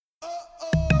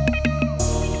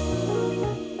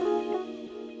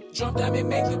Drumdummie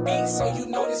make the beat, so you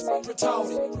know this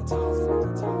retarded.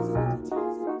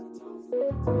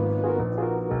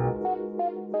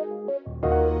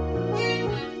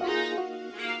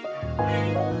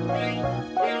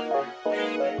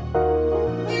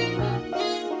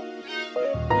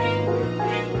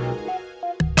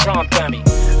 Drumdummie.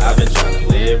 I've been trying to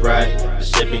live right, the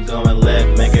shit been going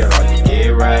left, make it hard to get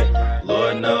right.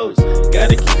 Lord knows,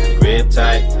 gotta keep the grip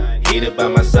tight. Heated by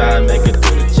my side, make it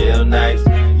through the chill nights.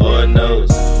 Lord knows,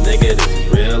 nigga, this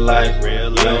is real life.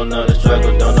 You don't know the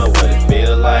struggle, don't know what it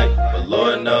feel like. But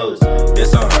Lord knows,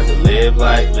 it's so hard to live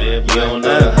like. You don't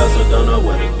know the hustle, don't know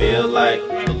what it feel like.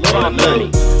 But Lord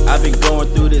knows, I've been going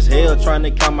through this hell, trying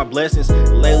to count my blessings.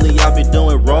 Lately I've been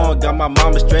doing wrong, got my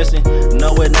mama stressing.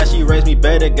 Knowing that she raised me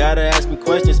better, gotta ask me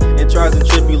questions. And trials and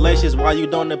tribulations, why you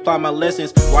don't apply my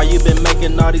lessons? Why you been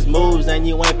making all these moves and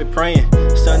you ain't been praying?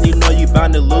 Son, you know you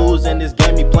bound to lose in this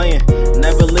game you playing.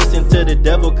 Never listen to the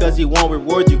devil cause he won't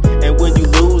reward you. And when you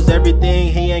lose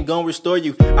everything, he ain't gonna restore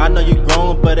you. I know you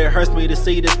grown, but it hurts me to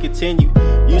see this continue.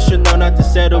 You should know not to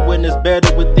settle when it's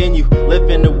better within you. Live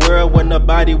in a world where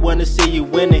nobody wanna see you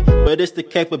winning, but it's the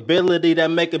capability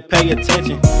that make it pay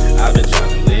attention. I've been trying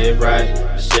to live right,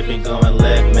 the shit been going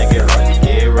left, make it hard to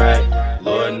get right.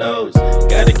 Lord knows,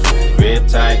 gotta keep the grip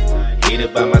tight.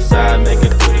 Heated by my side, make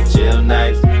it